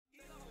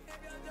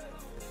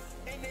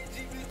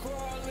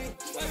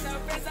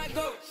fast I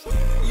go.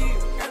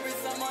 Yeah, every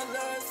time I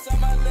love,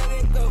 some I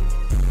let it go.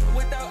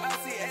 Without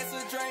ICS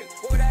a drink,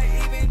 what I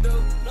even do?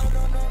 No.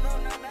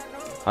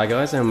 Hi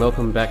guys, and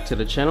welcome back to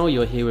the channel.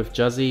 You're here with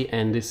Juzzie,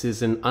 and this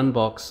is an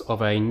unbox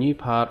of a new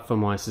part for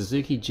my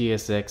Suzuki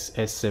GSX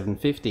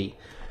S750.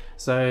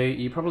 So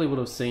you probably would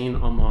have seen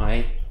on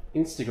my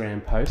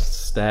Instagram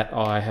posts that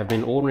I have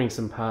been ordering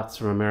some parts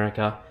from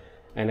America,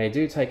 and they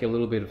do take a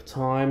little bit of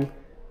time,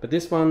 but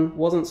this one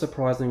wasn't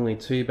surprisingly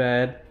too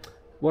bad.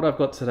 What I've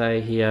got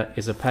today here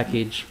is a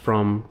package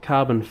from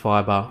Carbon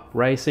Fiber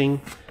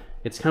Racing.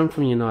 It's come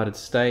from the United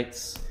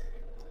States.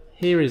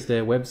 Here is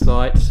their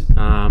website.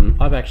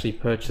 I've actually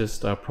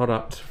purchased a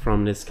product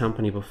from this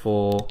company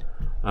before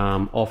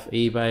off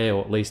eBay,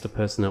 or at least a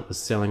person that was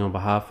selling on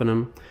behalf of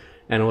them,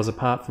 and it was a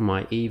part for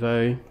my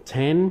Evo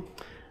 10.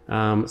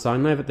 So I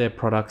know that their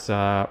products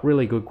are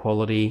really good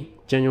quality,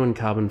 genuine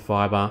carbon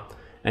fiber,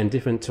 and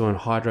different to a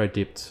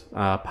hydro-dipped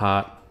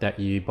part that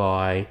you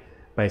buy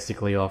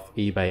basically off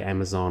eBay,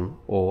 Amazon,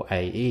 or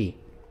AE.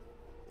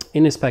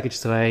 In this package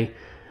today,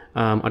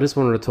 I just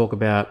wanted to talk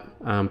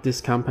about this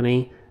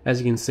company. As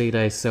you can see,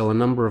 they sell a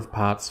number of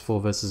parts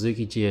for the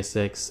Suzuki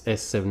GSX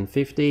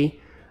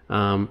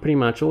S750. Pretty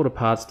much all the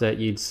parts that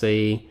you'd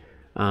see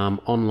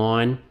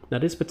online. Now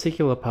this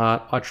particular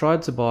part, I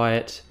tried to buy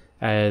it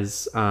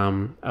as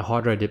a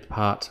hydro-dipped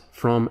part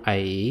from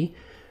AE,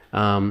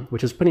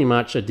 which is pretty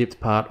much a dipped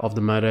part of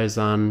the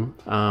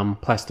MotoZan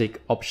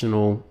plastic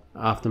optional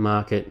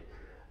aftermarket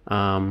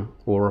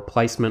or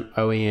replacement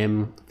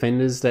OEM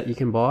fenders that you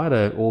can buy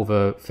to all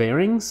the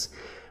fairings.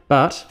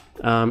 But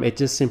it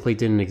just simply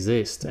didn't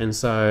exist, and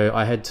so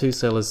I had two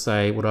sellers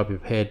say would I be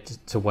prepared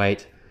to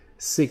wait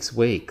 6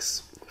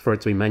 weeks for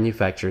it to be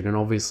manufactured, and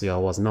obviously I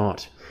was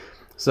not.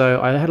 So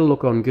I had a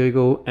look on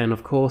Google, and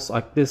of course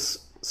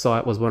this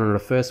site was one of the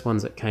first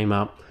ones that came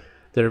up.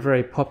 They're a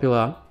very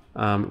popular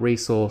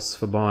resource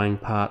for buying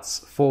parts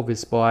for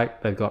this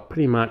bike. They've got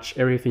pretty much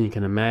everything you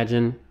can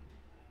imagine.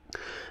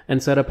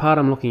 And so the part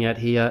I'm looking at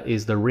here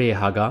is the rear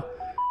hugger.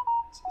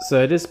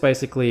 So this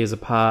basically is a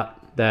part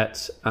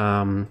that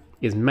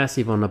is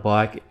massive on the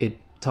bike. It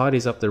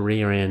tidies up the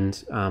rear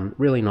end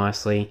really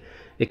nicely.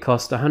 It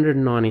cost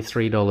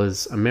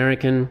 $193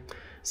 American.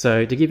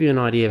 So to give you an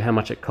idea of how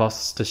much it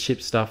costs to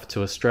ship stuff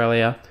to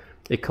Australia,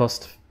 it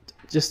cost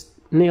just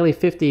nearly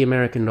 50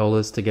 American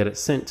dollars to get it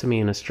sent to me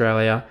in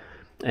Australia,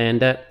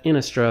 and that in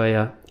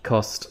Australia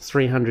cost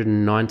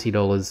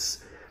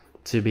 $390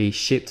 to be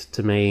shipped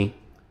to me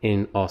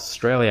in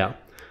Australia.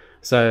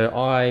 So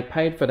I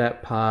paid for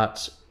that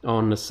part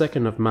on the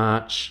 2nd of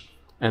March,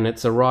 and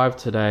it's arrived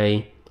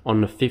today on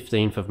the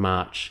 15th of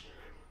March.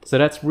 So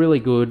that's really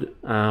good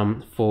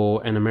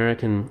for an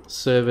American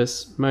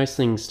service. Most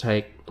things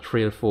take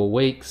 3 to 4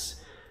 weeks,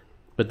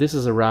 but this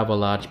is a rather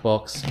large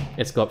box.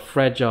 It's got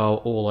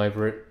fragile all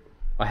over it.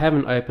 I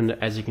haven't opened it,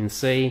 as you can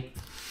see.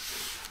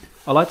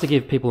 I like to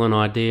give people an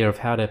idea of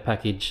how their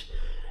package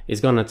is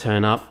going to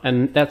turn up,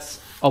 and that's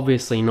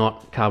obviously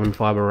not Carbon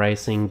Fiber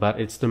Racing, but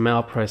it's the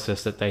mail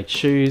process that they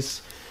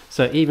choose.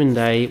 So even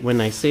they, when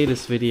they see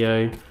this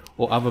video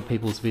or other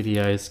people's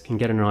videos, can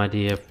get an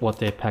idea of what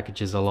their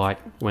packages are like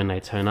when they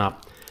turn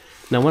up.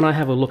 Now when I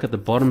have a look at the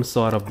bottom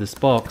side of this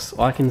box,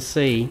 I can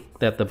see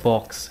that the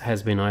box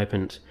has been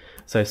opened.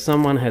 So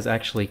someone has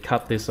actually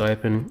cut this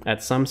open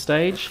at some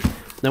stage.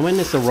 Now when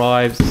this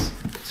arrives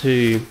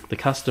to the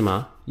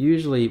customer,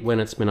 usually when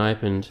it's been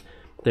opened,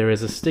 there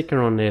is a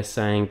sticker on there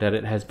saying that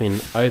it has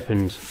been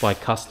opened by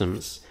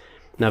customs.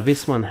 Now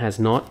this one has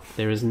not.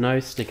 There is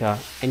no sticker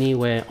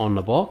anywhere on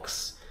the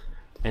box,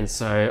 and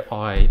so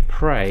I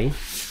pray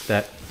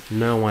that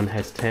no one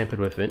has tampered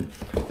with it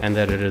and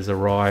that it has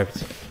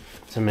arrived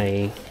to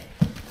me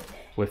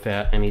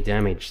without any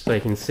damage. So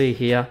you can see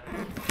here,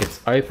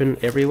 it's open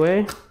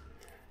everywhere.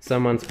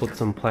 Someone's put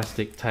some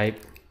plastic tape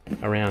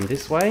around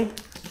this way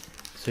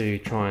to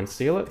try and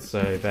seal it,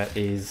 so that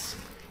is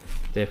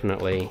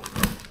definitely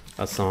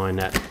a sign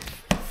that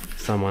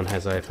someone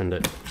has opened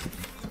it.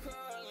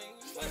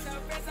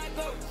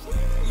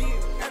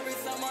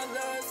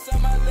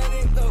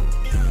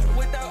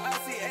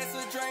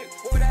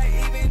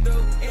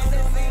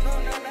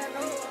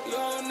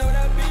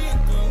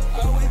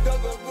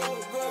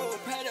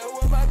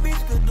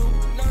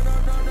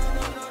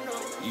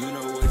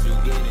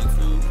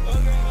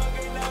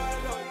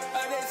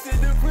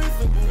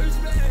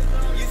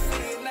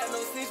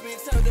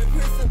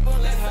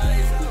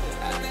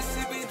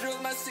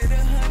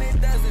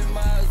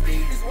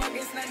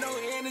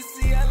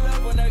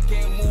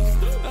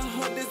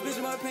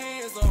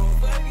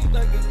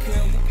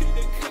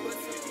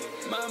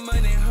 My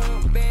money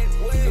hump back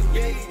well,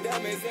 yeah,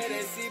 diamonds that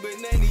I see, but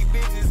none of these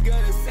bitches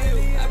gonna sell.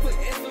 I put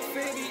extra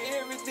fanny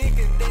everything,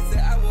 cause they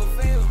said I would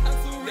fail.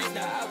 They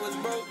thought I was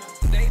broke,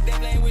 they think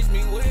they wish me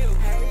well.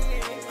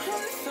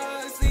 So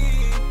I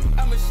see,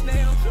 I'm a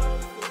snail,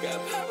 got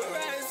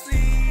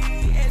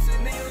paparazzi,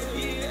 SNL,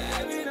 yeah,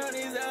 I been on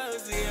these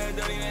hoes, I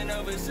don't even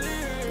know for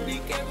sure. Be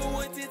careful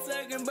what you're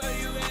talking about,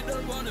 you end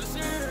up on the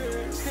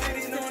shirt.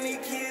 Standing on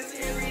these kids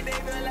every day,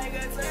 feel like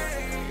a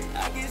turd.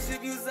 I can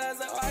ship you size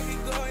so I can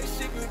go and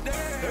ship you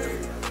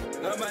dirt.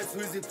 my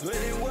Swizzy put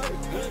in work.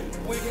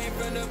 We came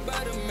from the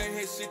bottom, man,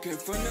 his shit came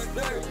from the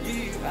dirt.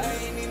 Yeah, I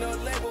ain't need no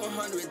label,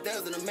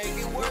 100,000 to make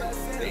it work.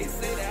 They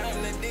say that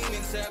I'm the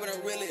demon child, but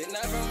I'm really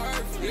not from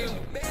Earth. Yeah,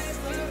 bags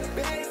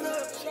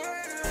up,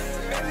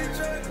 baby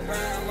truck,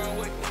 round my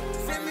way.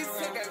 Send me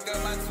sick, I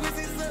got my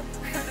Swizzies up.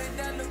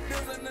 $100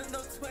 bills and there's no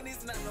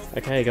 20s, not no.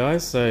 Okay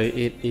guys, so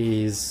it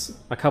is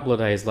a couple of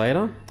days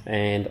later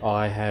and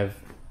I have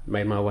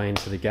made my way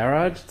into the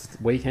garage. It's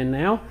the weekend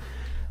now,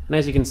 and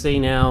as you can see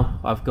now,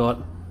 I've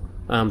got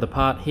the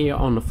part here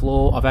on the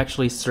floor. I've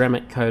actually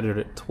ceramic coated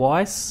it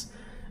twice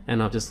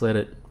and I've just let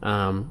it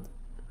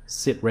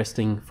sit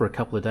resting for a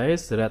couple of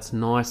days, so that's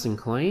nice and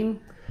clean.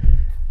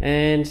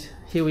 And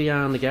here we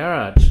are in the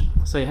garage.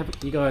 So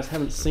you guys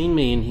haven't seen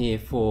me in here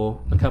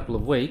for a couple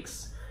of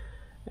weeks,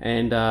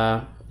 and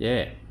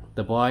yeah,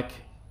 the bike,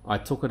 I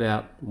took it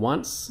out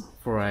once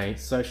for a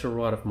social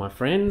ride with my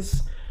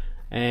friends,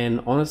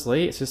 and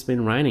honestly it's just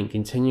been raining,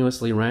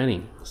 continuously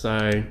raining.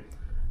 So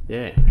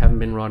yeah, haven't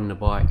been riding the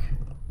bike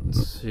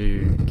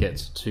to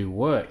get to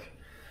work.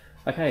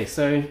 Okay,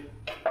 so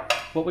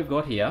what we've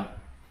got here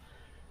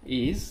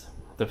is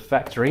the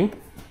factory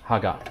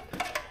hugger,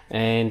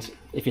 and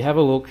if you have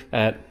a look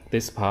at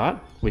this part,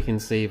 we can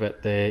see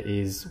that there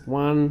is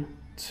 1,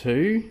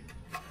 2,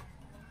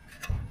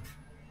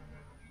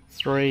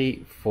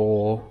 3,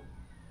 4,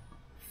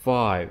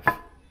 5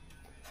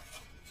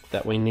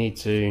 that we need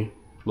to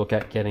look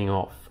at getting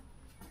off.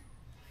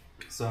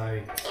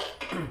 So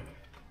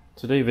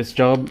to do this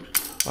job,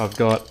 I've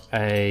got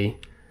a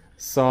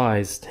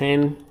size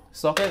 10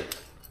 socket,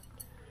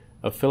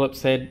 a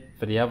Phillips head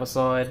for the other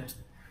side,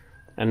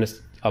 and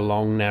just a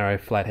long narrow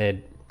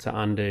flathead to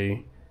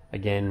undo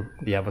again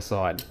the other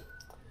side.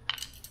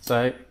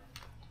 So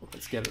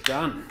let's get it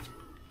done.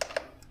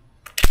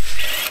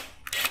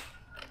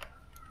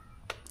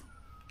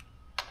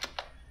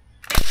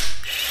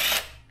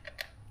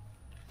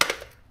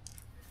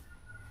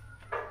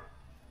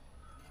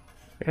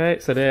 Okay,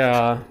 so there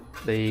are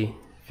the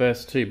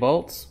first 2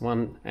 bolts,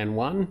 1 and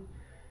 1.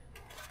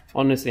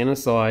 On this inner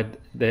side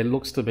there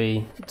looks to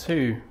be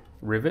 2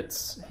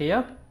 rivets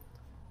here,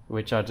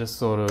 which are just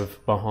sort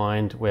of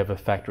behind where the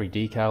factory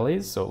decal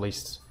is, or at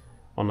least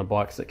on the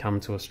bikes that come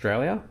to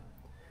Australia.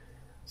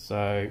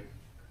 So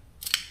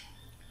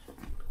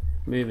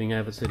moving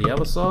over to the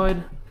other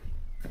side,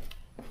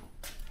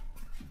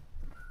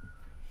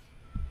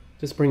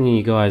 just bringing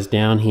you guys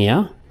down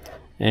here,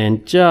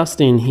 and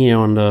just in here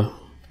on the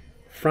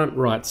front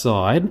right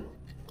side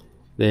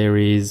there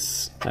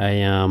is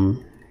a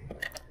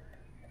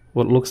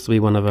what looks to be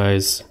one of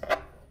those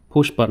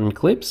push button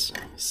clips,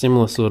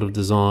 similar sort of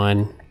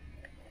design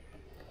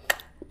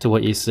to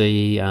what you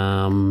see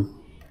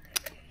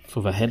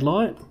for the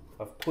headlight.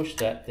 I've pushed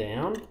that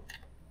down,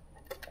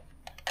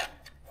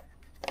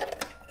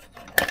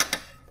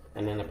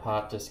 and then the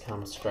part just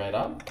comes straight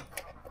up.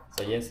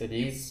 So yes, it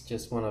is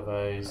just one of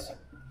those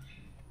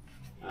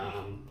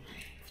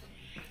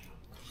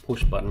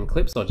push button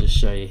clips. I'll just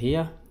show you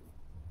here.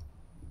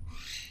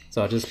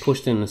 So I just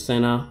pushed in the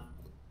center,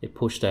 it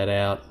pushed that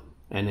out,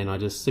 and then I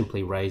just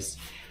simply raised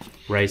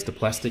the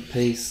plastic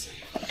piece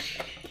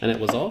and it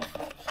was off.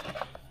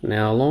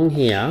 Now along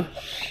here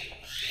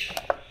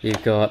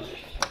you've got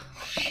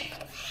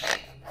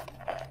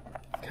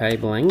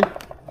cabling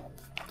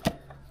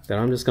that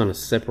I'm just going to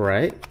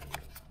separate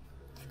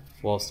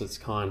whilst it's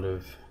kind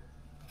of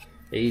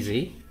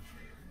easy.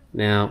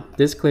 Now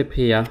this clip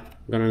here,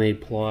 I'm going to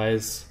need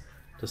pliers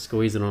to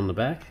squeeze it on the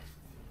back.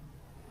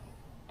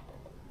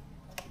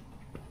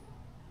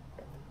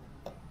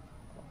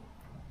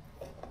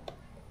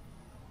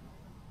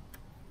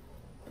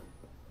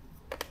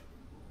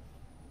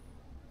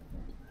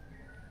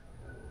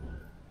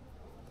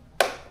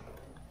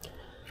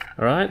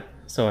 Alright,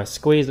 so I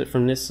squeeze it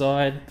from this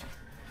side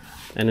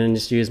and then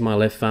just use my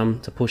left thumb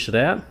to push it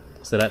out.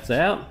 So that's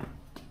out.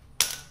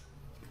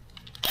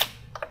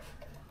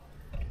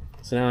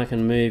 So now I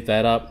can move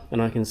that up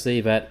and I can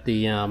see that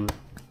the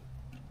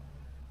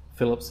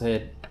Phillips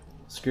head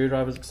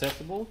screwdriver is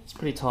acceptable. It's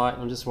pretty tight,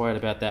 I'm just worried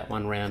about that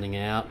one rounding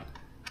out.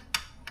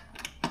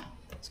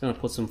 Just going to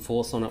put some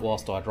force on it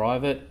whilst I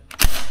drive it.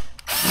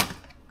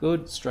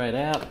 Good, straight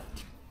out.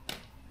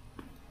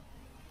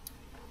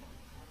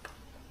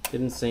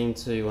 Didn't seem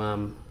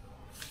to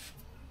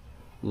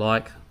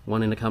like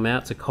wanting to come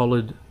out. It's a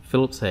collared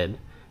Phillips head.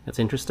 That's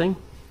interesting.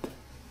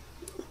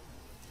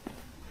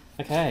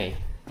 Okay,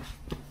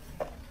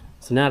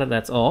 so now that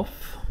that's off,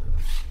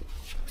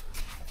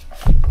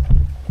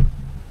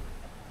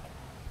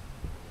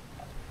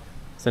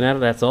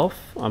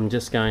 I'm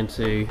just going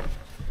to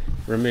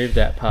remove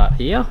that part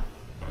here.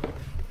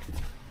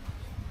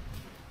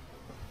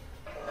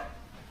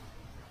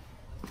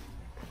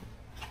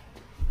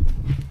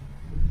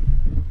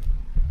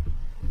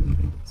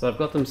 So I've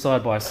got them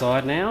side by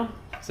side now,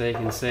 so you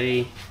can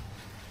see,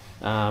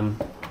 I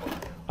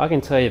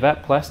can tell you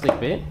that plastic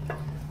bit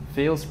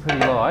feels pretty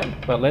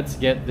light, but let's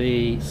get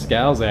the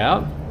scales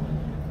out.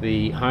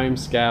 The home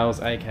scales,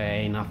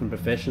 aka nothing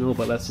professional,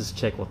 but let's just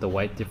check what the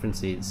weight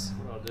difference is.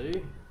 What I'll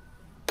do,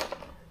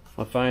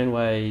 my phone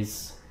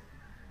weighs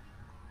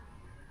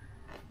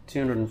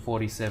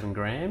 247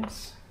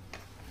 grams.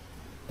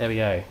 There we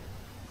go.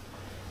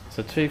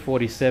 So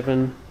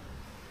 247,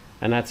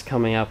 and that's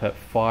coming up at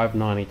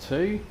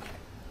 592.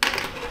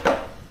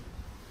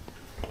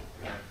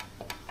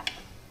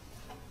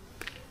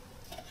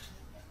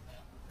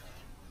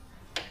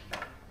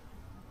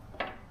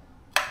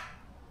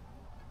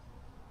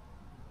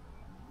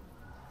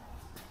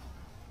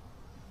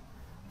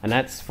 And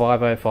that's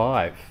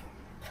 505.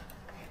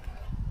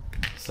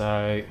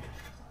 So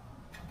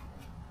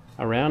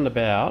around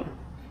about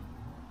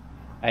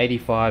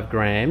 85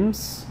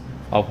 grams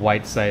of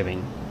weight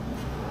saving.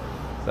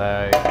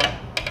 So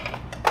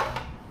if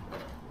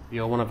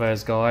you're one of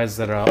those guys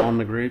that are on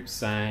the group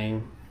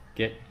saying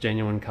get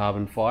genuine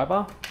carbon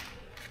fiber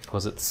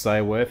because it's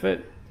so worth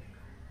it,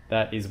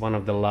 that is one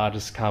of the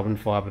largest carbon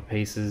fiber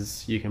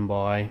pieces you can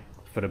buy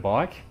for the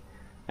bike,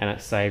 and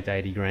it saved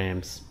 80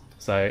 grams.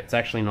 So it's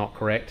actually not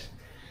correct,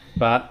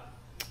 but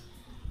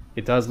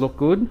it does look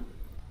good,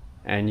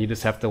 and you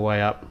just have to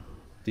weigh up,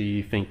 do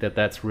you think that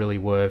that's really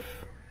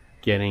worth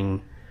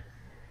getting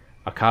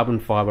a carbon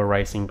fiber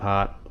racing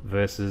part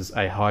versus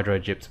a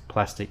hydro-gypped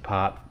plastic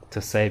part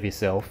to save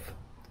yourself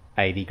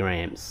 80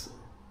 grams?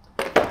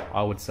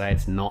 I would say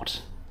it's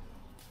not.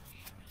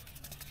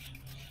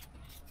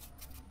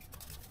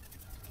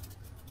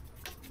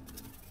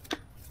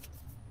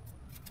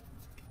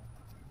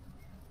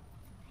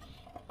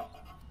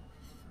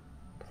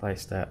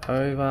 Place that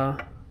over.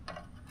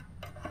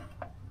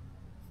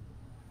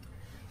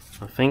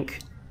 I think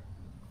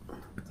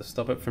to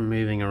stop it from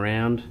moving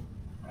around,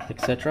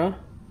 etc.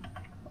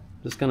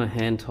 Just going to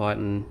hand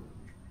tighten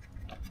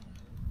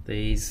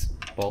these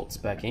bolts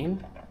back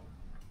in.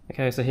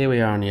 Okay, so here we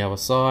are on the other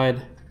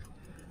side.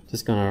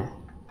 Just going to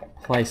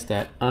place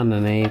that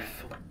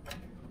underneath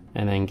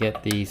and then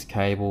get these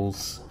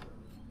cables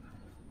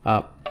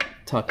up,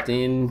 tucked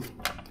in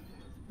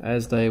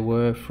as they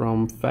were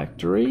from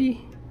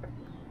factory.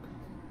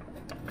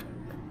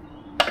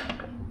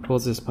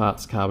 Because this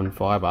part's carbon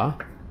fiber,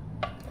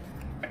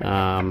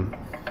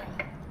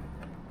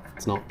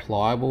 it's not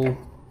pliable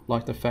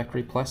like the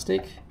factory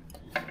plastic,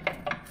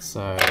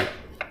 so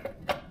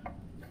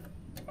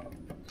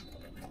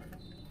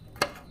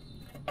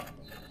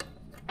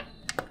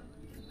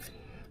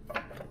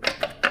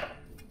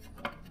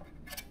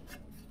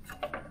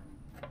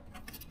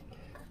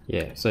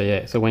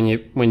so when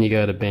you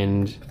go to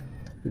bend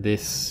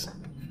this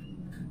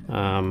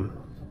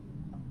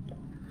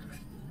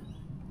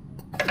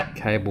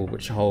cable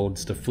which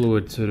holds the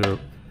fluid to the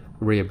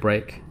rear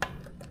brake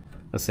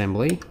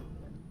assembly,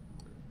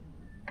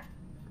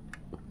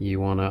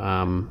 you want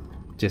to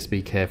just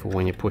be careful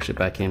when you push it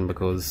back in,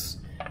 because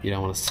you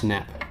don't want to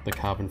snap the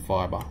carbon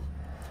fiber.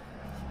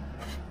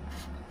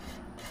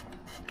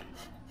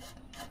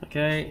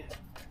 Okay,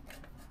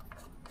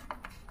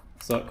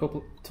 so it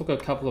took a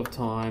couple of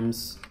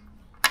times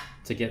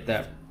to get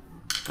that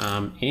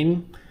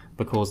in,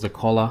 because the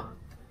collar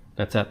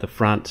that's at the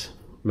front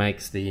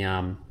makes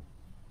the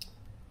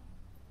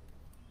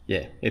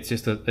it's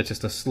just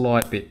a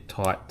slight bit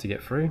tight to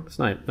get through. It's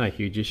no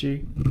huge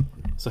issue.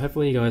 So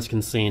hopefully you guys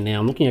can see now.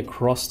 I'm looking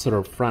across to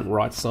the front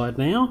right side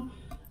now,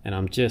 and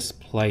I'm just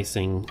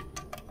placing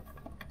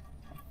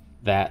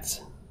that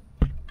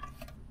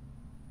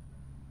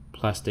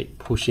plastic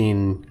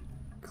push-in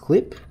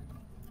clip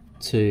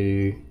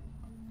to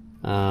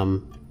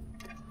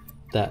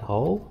that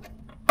hole.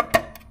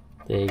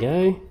 There you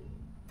go.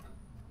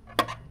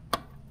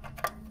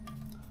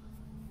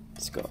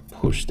 Just got to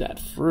push that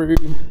through.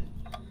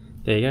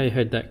 There you go, you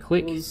heard that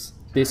click.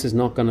 This is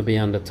not going to be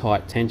under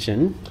tight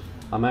tension.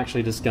 I'm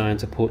actually just going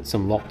to put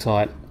some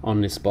Loctite on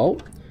this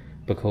bolt,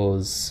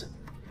 because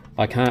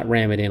I can't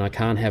ram it in, I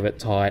can't have it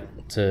tight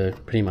to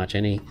pretty much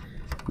any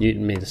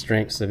Newton meter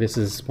strength. So this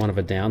is one of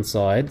the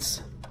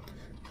downsides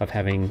of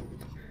having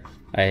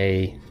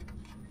a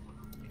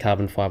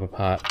carbon fiber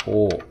part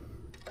or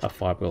a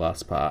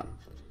fiberglass part.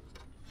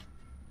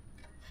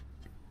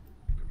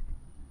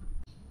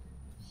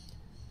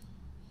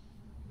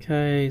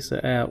 Okay, so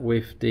out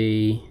with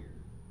the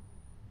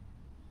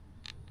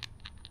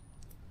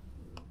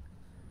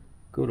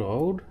good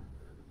old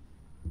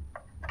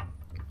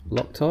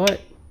Loctite.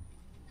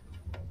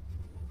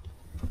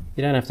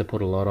 You don't have to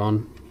put a lot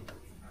on.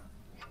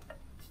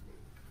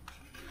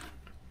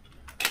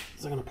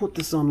 So I'm going to put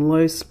this on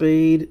low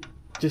speed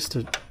just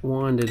to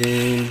wind it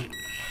in.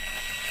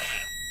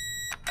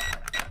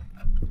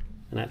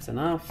 And that's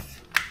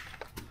enough.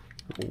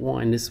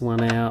 Wind this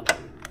one out.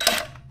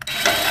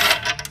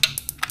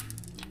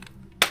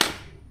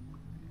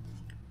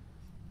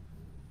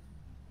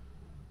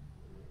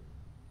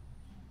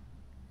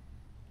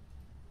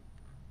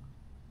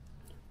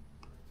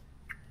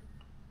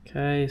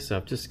 Okay, so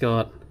I've just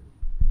got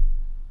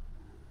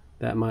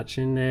that much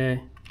in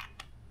there.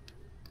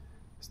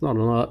 It's not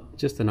a lot,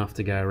 just enough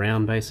to go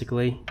around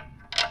basically.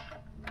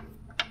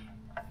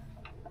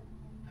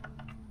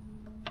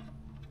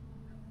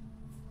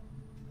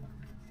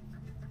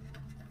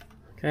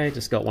 Okay,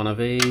 just got one of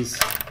these.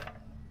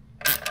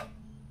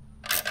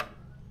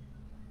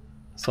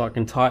 So I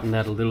can tighten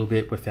that a little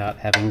bit without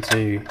having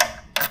to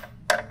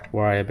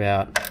worry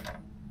about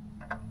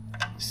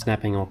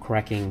snapping or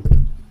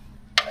cracking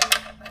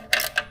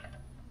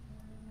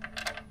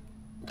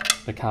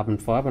the carbon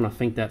fibre, and I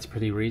think that's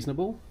pretty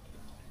reasonable.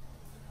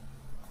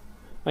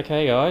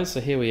 Okay guys,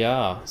 so here we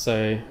are.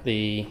 So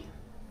the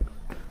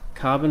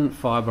carbon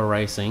fibre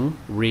racing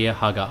rear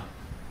hugger,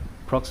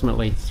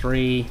 approximately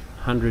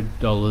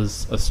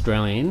 $300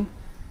 Australian,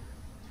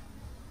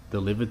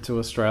 delivered to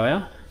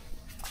Australia.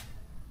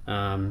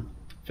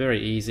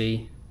 Very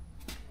easy.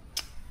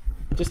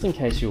 Just in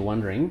case you're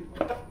wondering,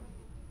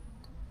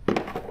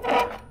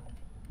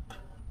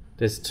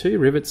 there's 2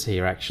 rivets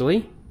here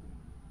actually.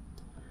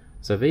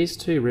 So these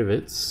 2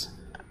 rivets,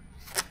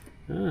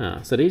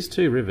 these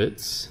 2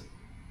 rivets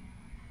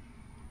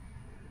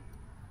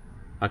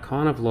are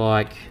kind of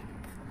like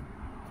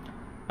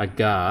a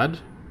guard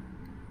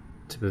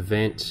to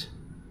prevent,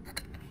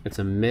 it's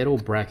a metal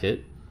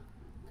bracket.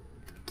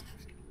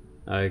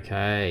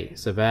 Okay,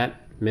 so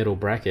that metal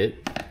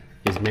bracket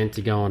is meant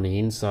to go on the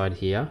inside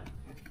here.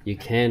 You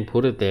can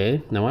put it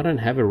there. Now I don't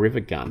have a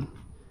rivet gun,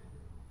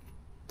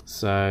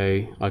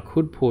 so I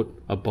could put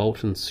a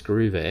bolt and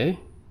screw there.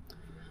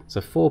 So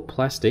for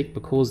plastic,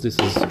 because this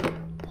is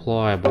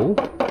pliable,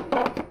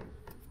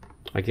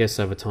 I guess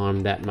over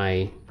time that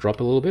may drop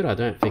a little bit. I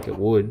don't think it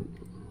would,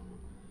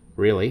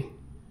 really,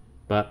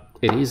 but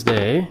it is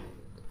there.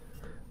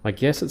 I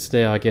guess it's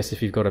there, I guess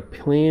if you've got a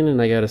plane and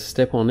they go to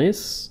step on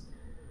this.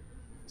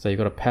 So you've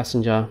got a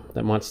passenger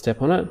that might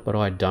step on it, but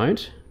I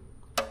don't.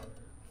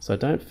 So I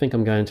don't think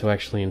I'm going to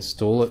actually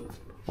install it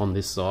on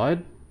this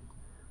side.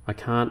 I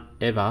can't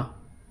ever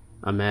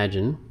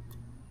imagine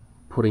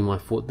putting my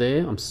foot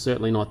there. I'm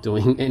certainly not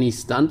doing any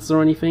stunts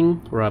or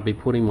anything where I'll be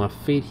putting my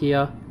feet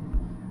here.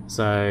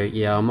 So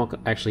yeah, I'm not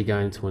actually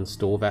going to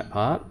install that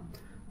part.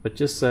 But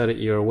just so that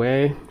you're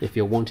aware, if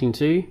you're wanting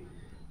to,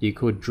 you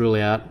could drill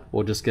out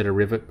or just get a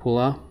rivet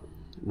puller,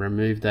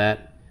 remove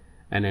that,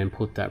 and then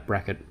put that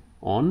bracket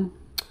on.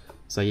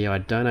 So yeah, I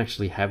don't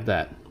actually have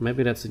that.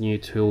 Maybe that's a new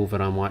tool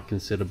that I might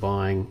consider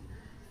buying,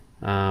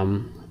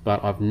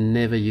 but I've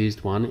never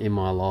used one in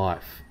my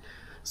life.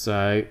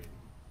 So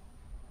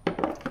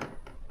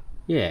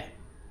yeah,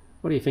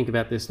 what do you think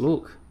about this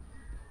look?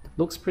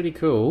 Looks pretty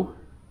cool.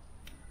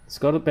 It's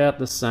got about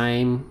the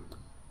same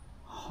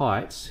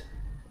height,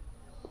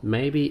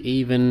 maybe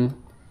even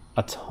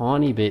a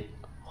tiny bit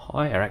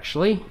higher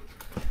actually.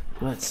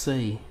 Let's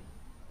see.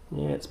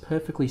 Yeah, it's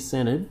perfectly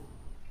centered.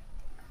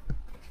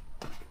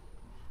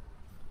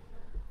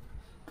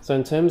 So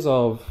in terms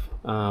of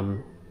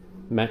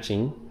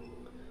matching,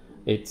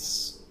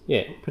 it's,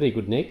 yeah, pretty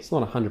good nick. It's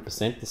not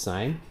 100% the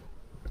same.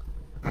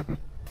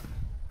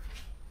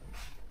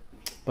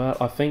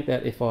 But I think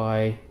that if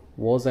I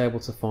was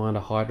able to find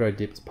a hydro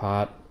dipped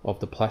part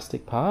of the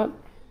plastic part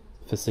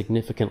for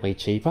significantly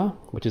cheaper,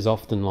 which is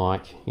often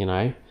like, you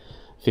know,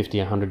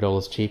 $50,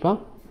 $100 cheaper,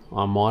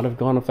 I might have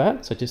gone with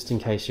that. So just in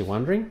case you're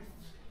wondering.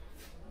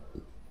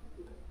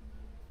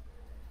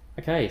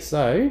 Okay,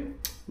 so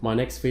my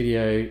next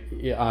video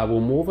will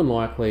more than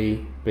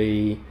likely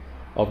be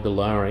of the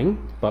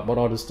lowering, but what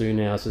I'll just do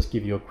now is just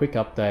give you a quick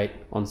update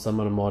on some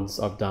of the mods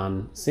I've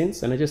done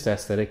since, and they're just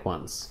aesthetic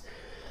ones.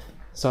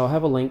 So I'll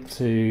have a link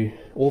to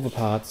all the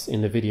parts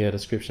in the video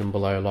description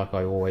below, like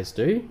I always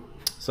do.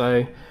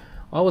 So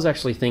I was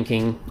actually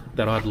thinking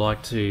that I'd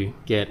like to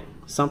get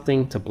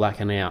something to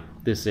blacken out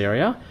this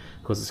area,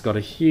 because it's got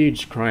a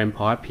huge chrome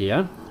pipe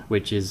here,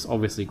 which is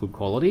obviously good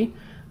quality,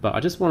 but I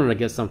just wanted to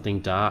get something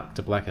dark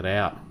to black it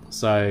out.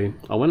 So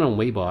I went on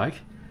WeBike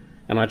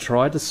and I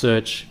tried to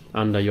search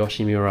under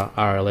Yoshimura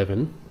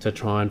R11 to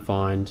try and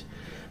find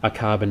a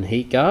carbon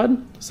heat guard.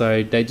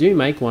 So they do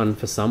make one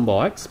for some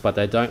bikes, but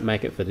they don't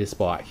make it for this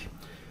bike.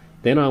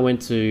 Then I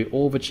went to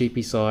all the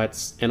cheapy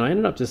sites and I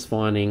ended up just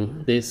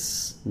finding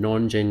this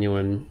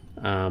non-genuine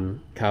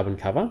carbon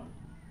cover.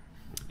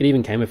 It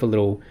even came with a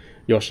little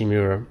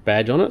Yoshimura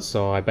badge on it,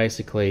 so I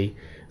basically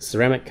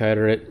ceramic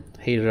coated it,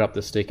 heated up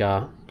the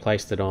sticker,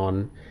 placed it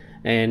on,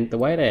 and the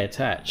way they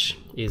attach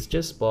is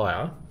just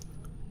via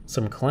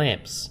some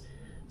clamps.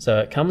 So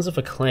it comes with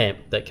a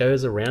clamp that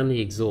goes around the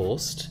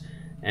exhaust,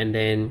 and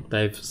then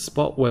they've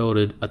spot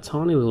welded a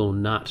tiny little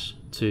nut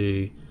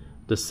to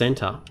the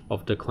center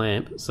of the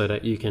clamp so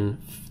that you can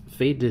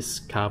feed this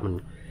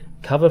carbon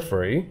cover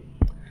through.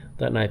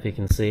 Don't know if you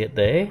can see it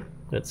there,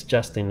 it's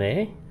just in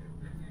there,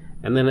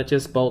 and then it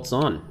just bolts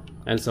on.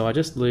 And so I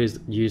just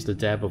used a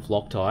dab of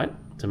Loctite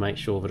to make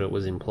sure that it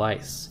was in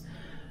place.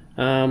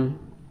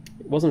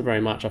 It wasn't very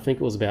much, I think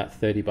it was about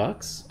 30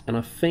 bucks. And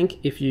I think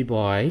if you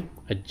buy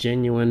a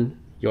genuine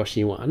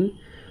Yoshi one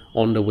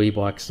on the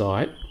WeBike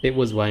site, it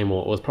was way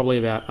more. It was probably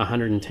about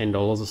 $110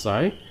 or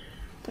so.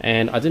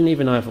 And I didn't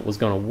even know if it was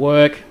going to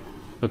work,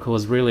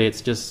 because really it's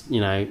just, you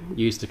know,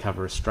 used to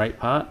cover a straight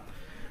part.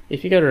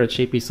 If you go to the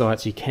cheapy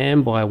sites, you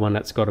can buy one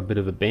that's got a bit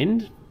of a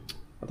bend.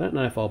 I don't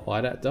know if I'll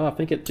buy that though. I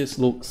think it just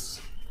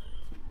looks,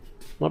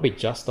 might be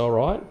just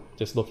alright,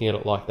 just looking at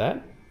it like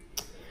that.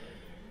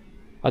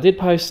 I did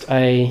post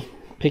a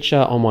picture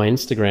on my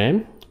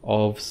Instagram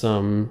of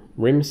some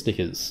rim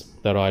stickers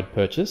that I'd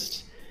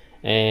purchased,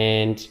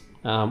 and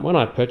when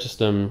I purchased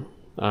them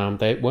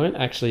they weren't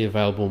actually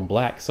available in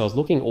black. So I was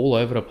looking all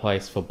over the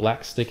place for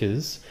black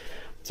stickers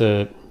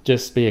to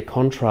just be a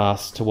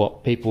contrast to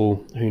what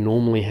people who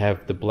normally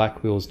have the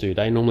black wheels do.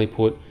 They normally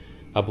put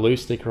a blue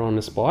sticker on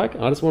this bike.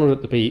 I just wanted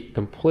it to be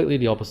completely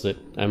the opposite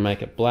and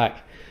make it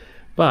black.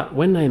 But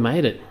when they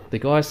made it, the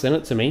guy sent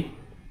it to me,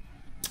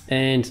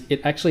 and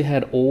it actually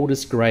had all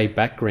this grey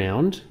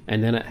background,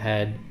 and then it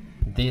had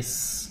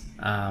this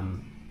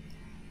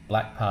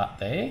black part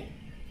there.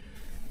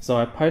 So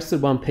I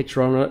posted one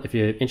picture on it. If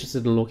you're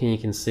interested in looking, you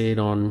can see it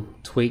on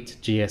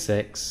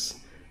TweakedGSX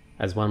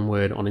as one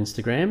word on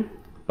Instagram,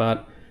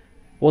 but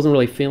wasn't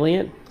really feeling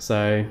it.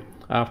 So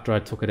after I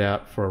took it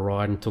out for a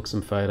ride and took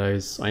some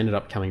photos, I ended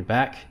up coming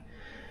back,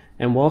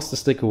 and whilst the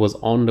sticker was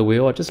on the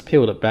wheel, I just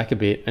peeled it back a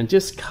bit and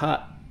just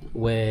cut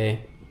where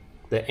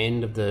the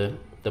end of the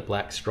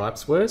black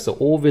stripes were. So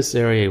all this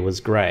area was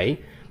grey,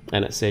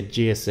 and it said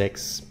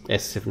GSX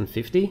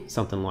S750,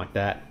 something like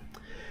that.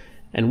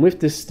 And with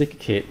this sticker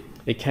kit,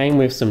 it came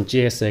with some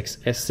GSX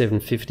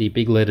S750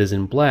 big letters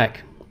in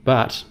black,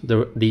 but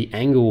the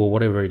angle or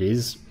whatever it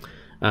is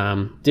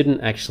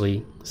didn't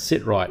actually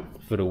sit right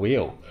for the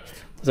wheel.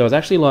 So it was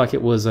actually like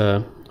it was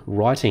a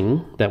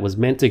writing that was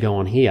meant to go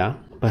on here,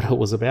 but it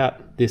was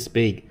about this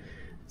big.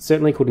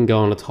 Certainly couldn't go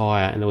on a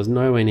tyre, and there was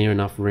nowhere near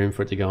enough room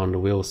for it to go on the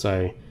wheel.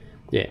 So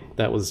yeah,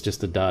 that was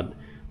just a dud.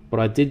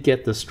 But I did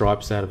get the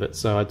stripes out of it,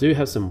 so I do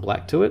have some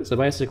black to it. So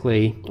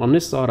basically on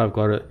this side I've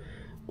got it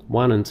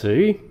 1 and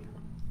 2.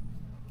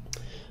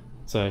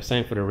 So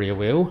same for the rear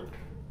wheel.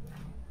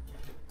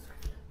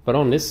 But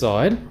on this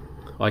side,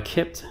 I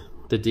kept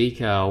the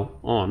decal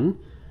on,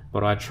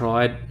 but I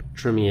tried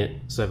trimming it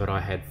so that I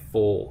had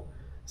 4.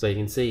 So you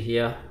can see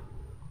here.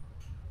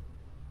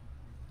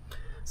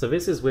 So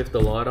this is with the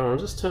light on. I'll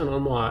just turn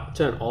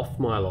off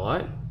my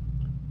light,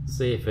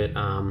 see if it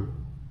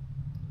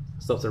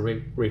stops the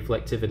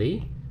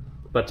reflectivity,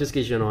 but just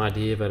gives you an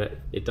idea that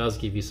it does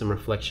give you some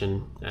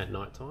reflection at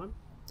night time.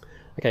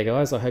 Okay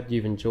guys, I hope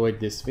you've enjoyed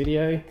this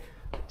video.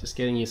 Just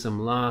getting you some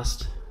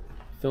last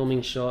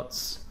filming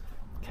shots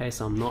in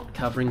case I'm not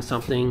covering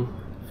something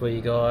for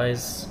you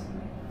guys.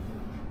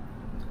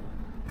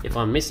 If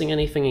I'm missing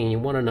anything and you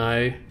want to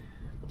know,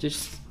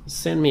 just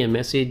send me a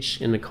message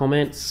in the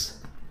comments,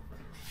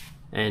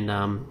 and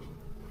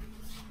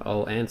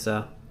I'll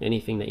answer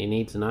anything that you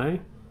need to know.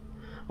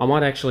 I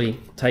might actually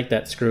take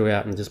that screw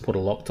out and just put a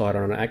Loctite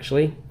on it.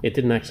 Actually, it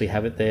didn't actually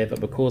have it there, but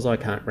because I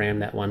can't ram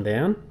that one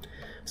down,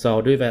 so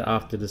I'll do that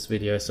after this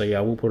video. So yeah,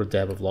 we'll put a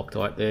dab of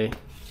Loctite there.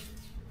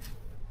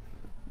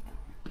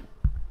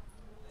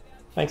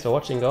 Thanks for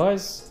watching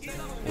guys,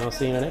 and I'll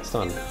see you in the next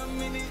one.